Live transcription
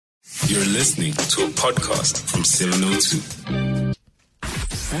You're listening to a podcast from 702.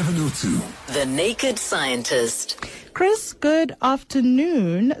 702. The Naked Scientist. Chris, good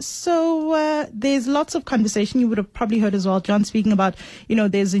afternoon. So there's lots of conversation. You would have probably heard as well, John, speaking about,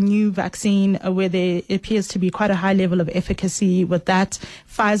 there's a new vaccine where there appears to be quite a high level of efficacy with that.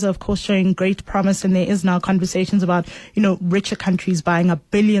 Pfizer, of course, showing great promise. And there is now conversations about, richer countries buying up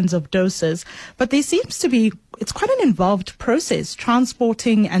billions of doses. But there seems to be, it's quite an involved process,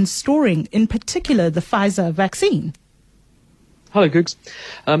 transporting and storing, in particular, the Pfizer vaccine. Hello, Googs.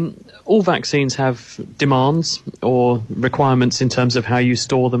 All vaccines have demands or requirements in terms of how you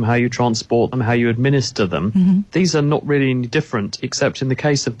store them, how you transport them, how you administer them. Mm-hmm. These are not really any different, except in the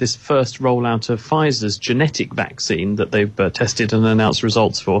case of this first rollout of Pfizer's genetic vaccine that they've tested and announced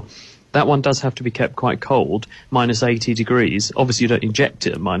results for. That one does have to be kept quite cold, minus 80 degrees. Obviously, you don't inject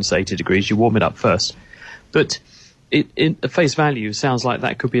it at minus 80 degrees. You warm it up first. But at face value, sounds like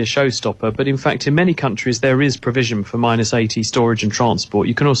that could be a showstopper, but in fact, in many countries, there is provision for minus 80 storage and transport.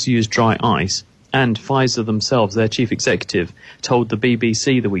 You can also use dry ice. And Pfizer themselves, their chief executive, told the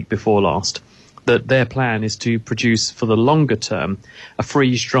BBC the week before last that their plan is to produce, for the longer term, a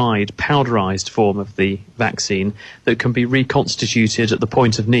freeze-dried, powderized form of the vaccine that can be reconstituted at the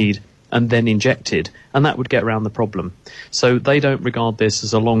point of need and then injected, and that would get around the problem. So they don't regard this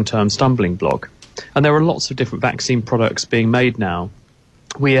as a long-term stumbling block. And there are lots of different vaccine products being made now.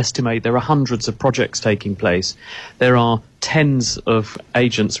 We estimate there are hundreds of projects taking place. There are tens of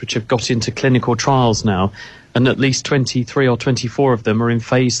agents which have got into clinical trials now, and at least 23 or 24 of them are in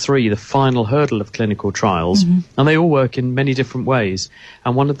phase 3, the final hurdle of clinical trials. Mm-hmm. And they all work in many different ways.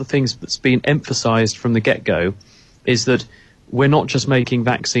 And one of the things that's been emphasized from the get-go is that we're not just making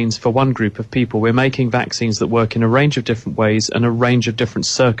vaccines for one group of people. We're making vaccines that work in a range of different ways and a range of different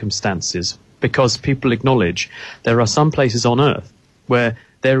circumstances. Because people acknowledge there are some places on Earth where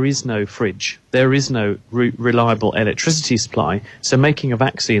there is no fridge, there is no reliable electricity supply, so making a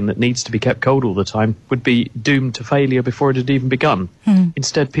vaccine that needs to be kept cold all the time would be doomed to failure before it had even begun.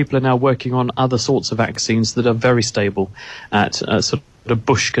 Instead, people are now working on other sorts of vaccines that are very stable at sort of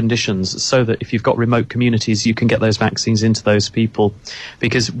bush conditions, so that if you've got remote communities, you can get those vaccines into those people,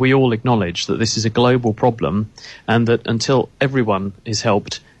 because we all acknowledge that this is a global problem and that until everyone is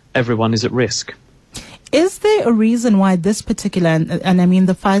helped, everyone is at risk. Is there a reason why this particular, and I mean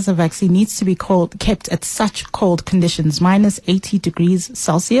the Pfizer vaccine, needs to be kept at such cold conditions, minus 80 degrees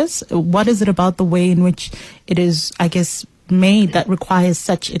Celsius? What is it about the way in which it is, I guess, made that requires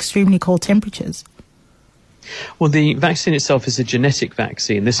such extremely cold temperatures? Well, the vaccine itself is a genetic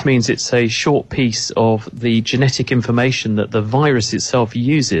vaccine. This means it's a short piece of the genetic information that the virus itself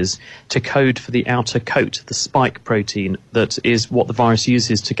uses to code for the outer coat, the spike protein, that is what the virus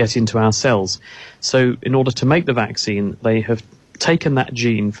uses to get into our cells. So in order to make the vaccine, they have taken that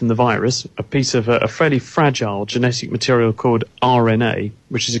gene from the virus, a piece of a fairly fragile genetic material called RNA,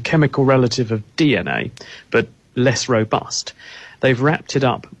 which is a chemical relative of DNA, but less robust. They've wrapped it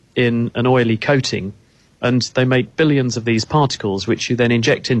up in an oily coating, and they make billions of these particles, which you then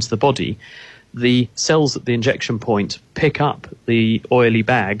inject into the body. The cells at the injection point pick up the oily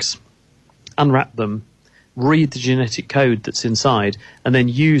bags, unwrap them, read the genetic code that's inside, and then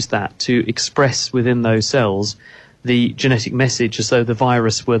use that to express within those cells the genetic message as though the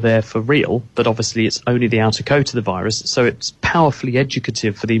virus were there for real, but obviously it's only the outer coat of the virus, so it's powerfully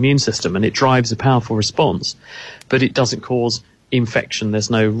educative for the immune system, and it drives a powerful response, but it doesn't cause infection. There's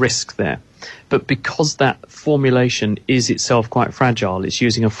no risk there. But because that formulation is itself quite fragile, it's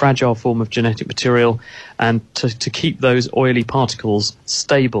using a fragile form of genetic material, and to keep those oily particles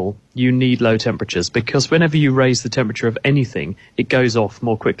stable, you need low temperatures, because whenever you raise the temperature of anything, it goes off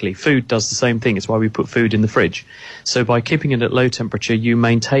more quickly. Food does the same thing. It's why we put food in the fridge. So by keeping it at low temperature, you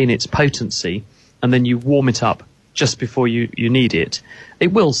maintain its potency, and then you warm it up just before you need it.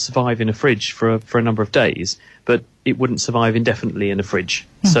 It will survive in a fridge for a number of days, but it wouldn't survive indefinitely in a fridge.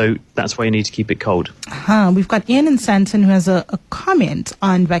 So that's why you need to keep it cold. We've got Ian in Sandton who has a comment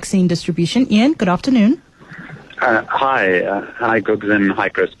on vaccine distribution. Ian, good afternoon. Hi, Googs, and hi,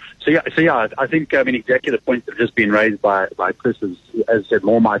 Chris. So yeah, I think exactly the points that have just been raised by Chris is, as I said,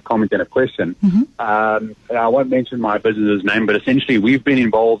 more my comment than a question. I won't mention my business's name, but essentially we've been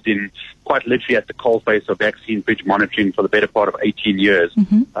involved in quite literally at the coalface of vaccine bridge monitoring for the better part of 18 years.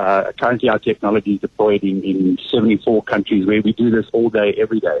 Currently, our technology is deployed in 74 countries where we do this all day,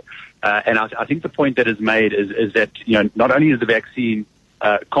 every day. And I think the point that is made is that not only is the vaccine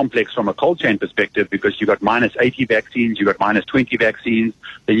complex from a cold chain perspective, because you've got minus 80 vaccines, you've got minus 20 vaccines,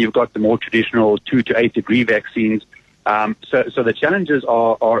 then you've got the more traditional 2 to 8 degree vaccines. So the challenges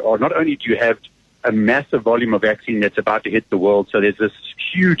are not only do you have a massive volume of vaccine that's about to hit the world. So there's this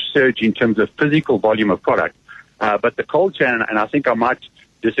huge surge in terms of physical volume of product. But the cold chain, and I think I might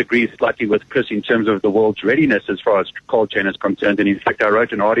disagree slightly with Chris in terms of the world's readiness as far as cold chain is concerned. And in fact, I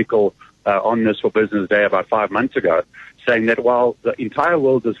wrote an article on this for Business Day about 5 months ago, saying that while the entire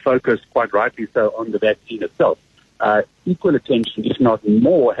world is focused, quite rightly so, on the vaccine itself, equal attention, if not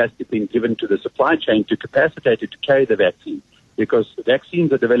more, has to be given to the supply chain to capacitate it to carry the vaccine, because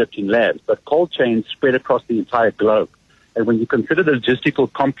vaccines are developed in labs, but cold chains spread across the entire globe. And when you consider the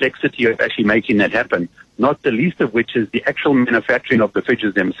logistical complexity of actually making that happen, not the least of which is the actual manufacturing of the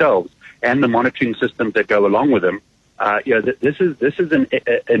fridges themselves and the monitoring systems that go along with them, this is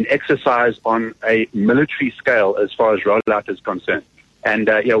an exercise on a military scale as far as rollout is concerned. And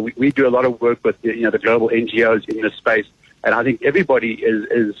we do a lot of work with the global NGOs in this space, and I think everybody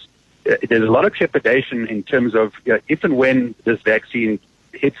is there's a lot of trepidation in terms of if and when this vaccine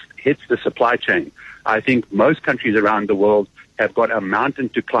hits the supply chain. I think most countries around the world have got a mountain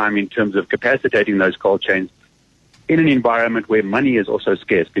to climb in terms of capacitating those cold chains in an environment where money is also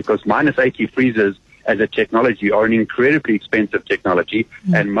scarce, because minus 80 freezers as a technology are an incredibly expensive technology,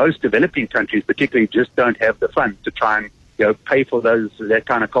 and most developing countries particularly just don't have the funds to try and pay for that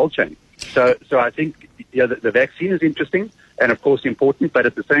kind of cold chain. So I think the vaccine is interesting and of course important, but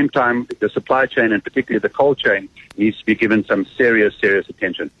at the same time the supply chain and particularly the cold chain needs to be given some serious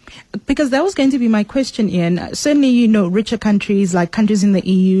attention. Because that was going to be my question, Ian. Certainly, richer countries like countries in the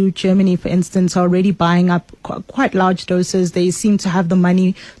EU, Germany, for instance, are already buying up quite large doses. They seem to have the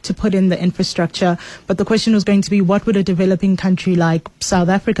money to put in the infrastructure. But the question was going to be, what would a developing country like South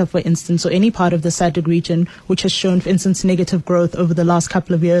Africa, for instance, or any part of the SADC region, which has shown, for instance, negative growth over the last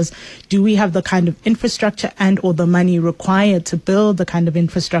couple of years, do we have the kind of infrastructure and or the money required to build the kind of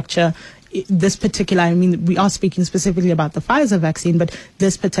infrastructure? This particular, we are speaking specifically about the Pfizer vaccine, but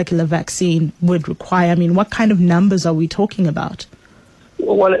this particular vaccine would require, what kind of numbers are we talking about?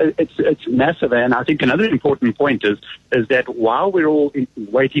 Well, it's massive, and I think another important point is that while we're all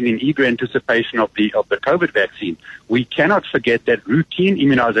waiting in eager anticipation of the COVID vaccine, we cannot forget that routine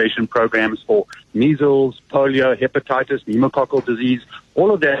immunization programs for measles, polio, hepatitis, pneumococcal disease,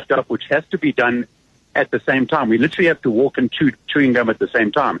 all of that stuff, which has to be done at the same time. We literally have to walk and chew chewing gum at the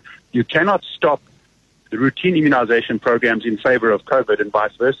same time. You cannot stop the routine immunization programs in favor of COVID and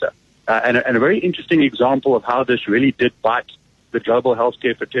vice versa. And a very interesting example of how this really did bite the global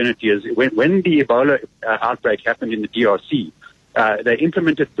healthcare fraternity is when the Ebola outbreak happened in the DRC, they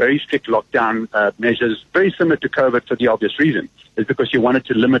implemented very strict lockdown measures, very similar to COVID for the obvious reason. It's because you wanted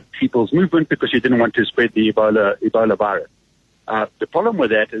to limit people's movement because you didn't want to spread the Ebola virus. The problem with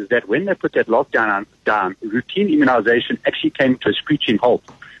that is that when they put that lockdown down, routine immunization actually came to a screeching halt.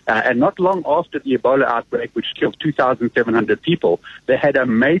 And not long after the Ebola outbreak, which killed 2,700 people, they had a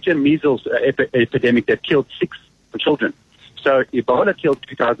major measles epidemic that killed 6 children. So Ebola killed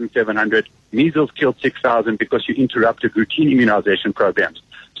 2,700, measles killed 6,000 because you interrupted routine immunization programs.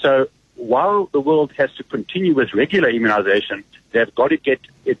 So while the world has to continue with regular immunization, they've got to get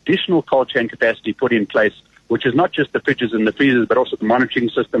additional cold chain capacity put in place, which is not just the fridges and the freezers, but also the monitoring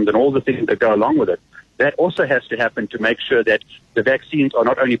systems and all the things that go along with it. That also has to happen to make sure that the vaccines are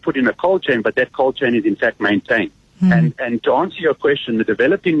not only put in a cold chain, but that cold chain is in fact maintained. And to answer your question, the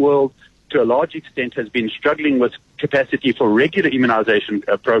developing world, to a large extent, has been struggling with capacity for regular immunization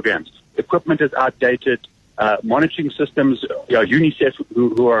programs. Equipment is outdated. Monitoring systems, UNICEF,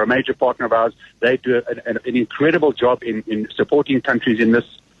 who are a major partner of ours, they do an incredible job in supporting countries in this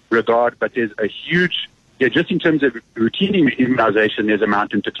regard, but there's a huge just in terms of routine immunization, there's a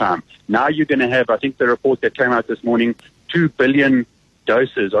mountain to climb. Now you're going to have, I think the report that came out this morning, 2 billion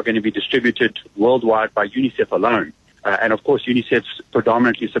doses are going to be distributed worldwide by UNICEF alone. And of course, UNICEF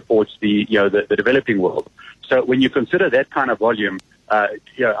predominantly supports the developing world. So when you consider that kind of volume,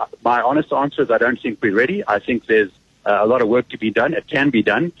 my honest answer is I don't think we're ready. I think there's a lot of work to be done. It can be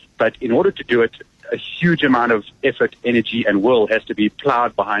done. But in order to do it, a huge amount of effort, energy, and will has to be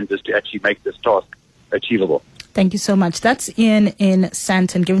plowed behind this to actually make this task achievable. Thank you so much. That's Ian in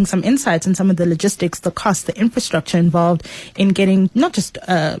Sandton giving some insights on some of the logistics, the cost, the infrastructure involved in getting not just,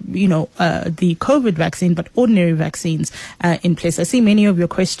 the COVID vaccine, but ordinary vaccines in place. I see many of your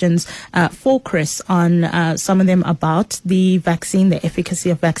questions for Chris on some of them about the vaccine, the efficacy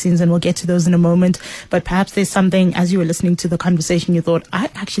of vaccines, and we'll get to those in a moment. But perhaps there's something, as you were listening to the conversation, you thought, I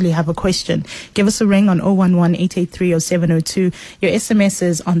actually have a question. Give us a ring on 011-883-0702. Your SMS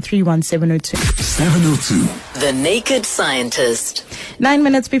is on 31702. 702. The Naked Scientist. 9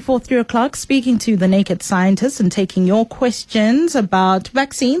 minutes before 3 o'clock, speaking to the Naked Scientist and taking your questions about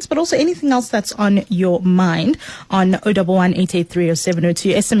vaccines, but also anything else that's on your mind on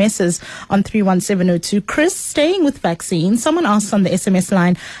 011-883-0702, SMSs on 31702. Chris, staying with vaccines, someone asked on the SMS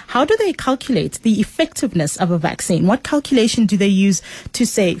line, how do they calculate the effectiveness of a vaccine? What calculation do they use to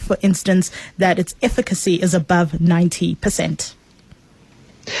say, for instance, that its efficacy is above 90%?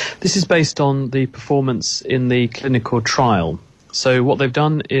 This is based on the performance in the clinical trial. So what they've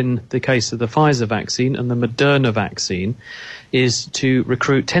done in the case of the Pfizer vaccine and the Moderna vaccine is to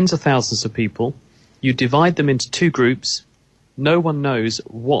recruit tens of thousands of people. You divide them into two groups. No one knows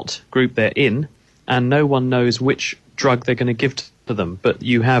what group they're in, and no one knows which drug they're going to give to them. But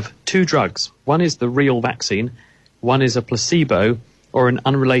you have two drugs. One is the real vaccine. One is a placebo or an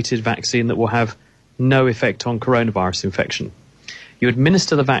unrelated vaccine that will have no effect on coronavirus infection. You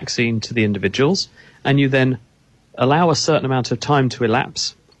administer the vaccine to the individuals, and you then allow a certain amount of time to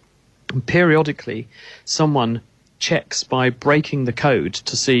elapse. And periodically, someone checks by breaking the code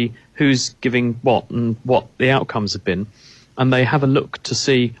to see who's giving what and what the outcomes have been. And they have a look to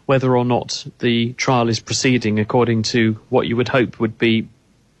see whether or not the trial is proceeding according to what you would hope would be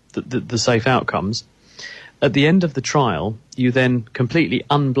the safe outcomes. At the end of the trial, you then completely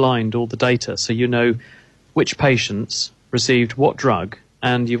unblind all the data, so you know which patients received what drug,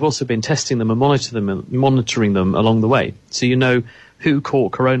 and you've also been testing them and monitoring them along the way. So you know who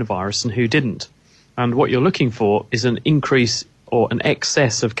caught coronavirus and who didn't. And what you're looking for is an increase or an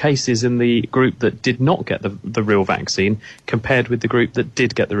excess of cases in the group that did not get the real vaccine compared with the group that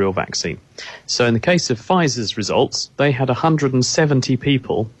did get the real vaccine. So in the case of Pfizer's results, they had 170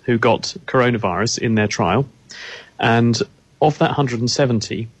 people who got coronavirus in their trial. And of that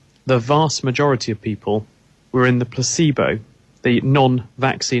 170, the vast majority of people were in the placebo, the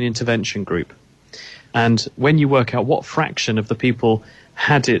non-vaccine intervention group. And when you work out what fraction of the people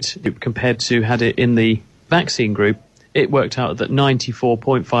had it compared to had it in the vaccine group, it worked out that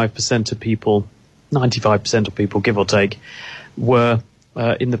 94.5% of people, 95% of people, give or take, were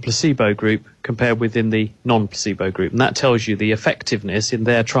in the placebo group compared with in the non-placebo group. And that tells you the effectiveness in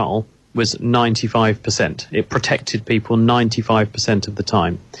their trial was 95%. It protected people 95% of the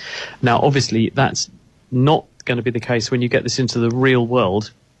time. Now, obviously, that's not going to be the case when you get this into the real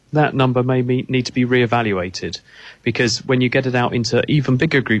world. That number may need to be reevaluated, because when you get it out into even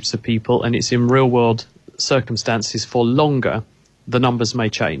bigger groups of people and it's in real world circumstances for longer, the numbers may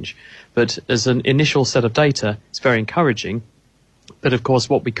change. But as an initial set of data, it's very encouraging. But of course,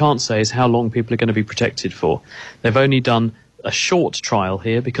 what we can't say is how long people are going to be protected for. They've only done a short trial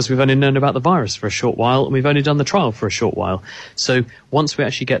here because we've only known about the virus for a short while, and we've only done the trial for a short while. So once we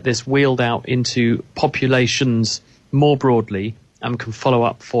actually get this wheeled out into populations more broadly and can follow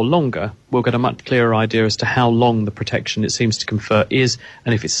up for longer, we'll get a much clearer idea as to how long the protection it seems to confer is,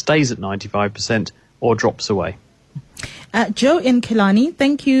 and if it stays at 95% or drops away. Joe in Killarney,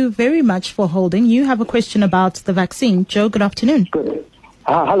 thank you very much for holding. You have a question about the vaccine. Joe, good afternoon. Good.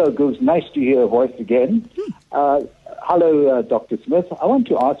 Hello, Goose. Nice to hear a voice again. Hello, Dr. Smith. I want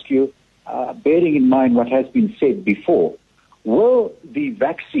to ask you, bearing in mind what has been said before, will the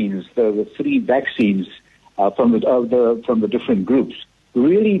vaccines, the three vaccines from the different groups,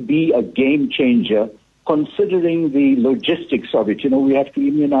 really be a game changer, considering the logistics of it? You know, we have to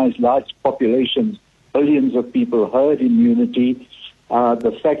immunize large populations, billions of people, herd immunity.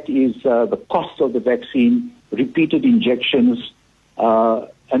 The fact is the cost of the vaccine, repeated injections,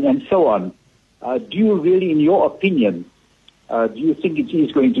 and so on. Do you really, in your opinion, do you think it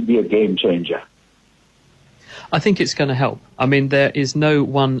is going to be a game changer? I think it's going to help. I mean, there is no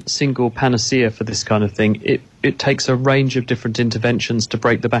one single panacea for this kind of thing. It takes a range of different interventions to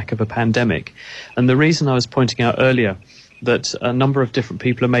break the back of a pandemic. And the reason I was pointing out earlier that a number of different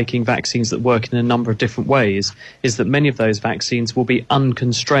people are making vaccines that work in a number of different ways is that many of those vaccines will be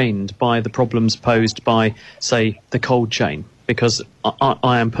unconstrained by the problems posed by, say, the cold chain. Because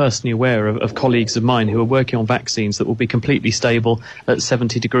I am personally aware of colleagues of mine who are working on vaccines that will be completely stable at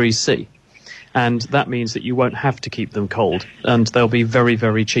 70 degrees C. And that means that you won't have to keep them cold, and they'll be very,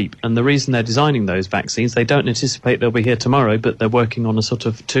 very cheap. And the reason they're designing those vaccines, they don't anticipate they'll be here tomorrow, but they're working on a sort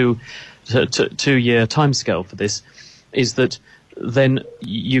of two-year timescale for this, is that then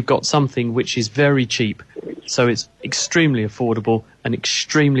you've got something which is very cheap, so it's extremely affordable and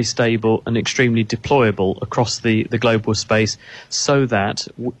extremely stable and extremely deployable across the global space, so that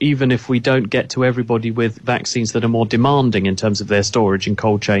even if we don't get to everybody with vaccines that are more demanding in terms of their storage and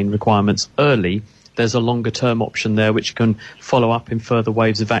cold chain requirements early, there's a longer term option there which can follow up in further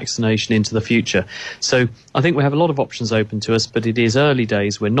waves of vaccination into the future. So I think we have a lot of options open to us, but it is early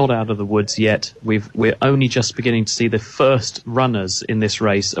days. We're not out of the woods yet. We're only just beginning to see the first runners in this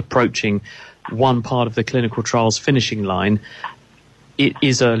race approaching one part of the clinical trials finishing line. It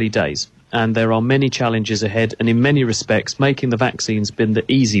is early days, and there are many challenges ahead, and in many respects making the vaccine's been the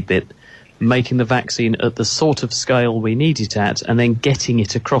easy bit. Making the vaccine at the sort of scale we need it at, and then getting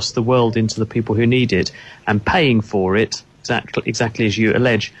it across the world into the people who need it, and paying for it exactly as you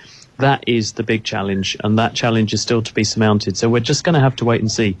allege, that is the big challenge, and that challenge is still to be surmounted. So we're just going to have to wait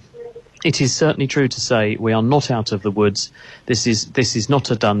and see. It is certainly true to say we are not out of the woods. This is not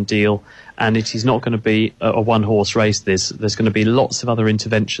a done deal, and it is not going to be a one-horse race. There's going to be lots of other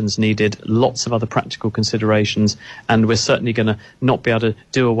interventions needed, lots of other practical considerations, and we're certainly going to not be able to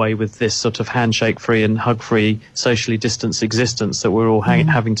do away with this sort of handshake-free and hug-free, socially distanced existence that we're all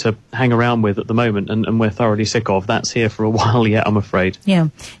having to hang around with at the moment, and we're thoroughly sick of. That's here for a while yet, I'm afraid. Yeah.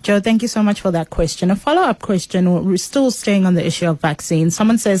 Joe, thank you so much for that question. A follow-up question, we're still staying on the issue of vaccines.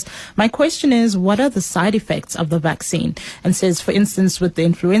 Someone says, my question is, what are the side effects of the vaccine? And says, for instance, with the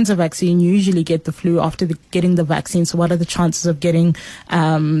influenza vaccine, you usually get the flu after getting the vaccine. So what are the chances of getting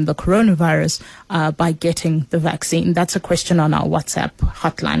the coronavirus by getting the vaccine? That's a question on our WhatsApp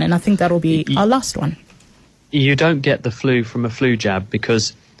hotline. And I think that'll be our last one. You don't get the flu from a flu jab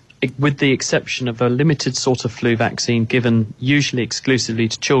because, with the exception of a limited sort of flu vaccine given usually exclusively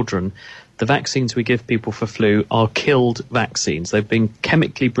to children, the vaccines we give people for flu are killed vaccines. They've been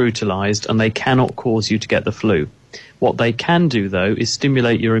chemically brutalized and they cannot cause you to get the flu. What they can do, though, is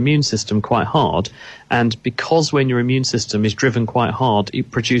stimulate your immune system quite hard. And because when your immune system is driven quite hard,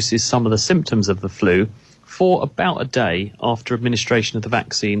 it produces some of the symptoms of the flu for about a day after administration of the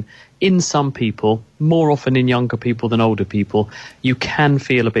vaccine. In some people, more often in younger people than older people, you can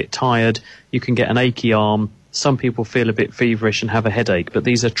feel a bit tired. You can get an achy arm. Some people feel a bit feverish and have a headache, but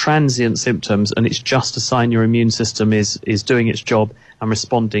these are transient symptoms, and it's just a sign your immune system is doing its job and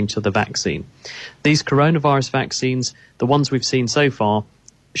responding to the vaccine. These coronavirus vaccines, the ones we've seen so far,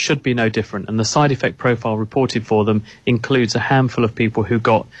 should be no different, and the side effect profile reported for them includes a handful of people who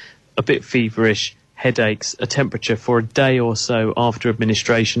got a bit feverish, headaches, a temperature for a day or so after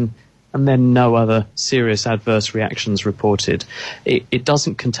administration, and then no other serious adverse reactions reported. It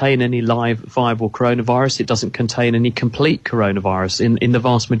doesn't contain any live viable coronavirus. It doesn't contain any complete coronavirus in the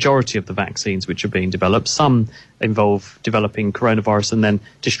vast majority of the vaccines which are being developed. Some involve developing coronavirus and then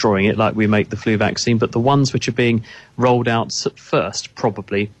destroying it, like we make the flu vaccine, but the ones which are being rolled out first,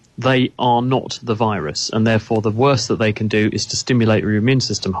 probably, they are not the virus, and therefore the worst that they can do is to stimulate your immune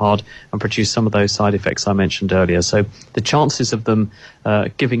system hard and produce some of those side effects I mentioned earlier. So the chances of them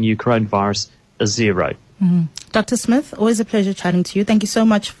giving you coronavirus are zero. Dr. Smith, always a pleasure chatting to you. Thank you so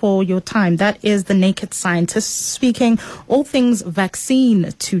much for your time. That is the Naked Scientist speaking all things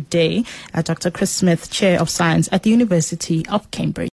vaccine today. Dr. Chris Smith, Chair of Science at the University of Cambridge.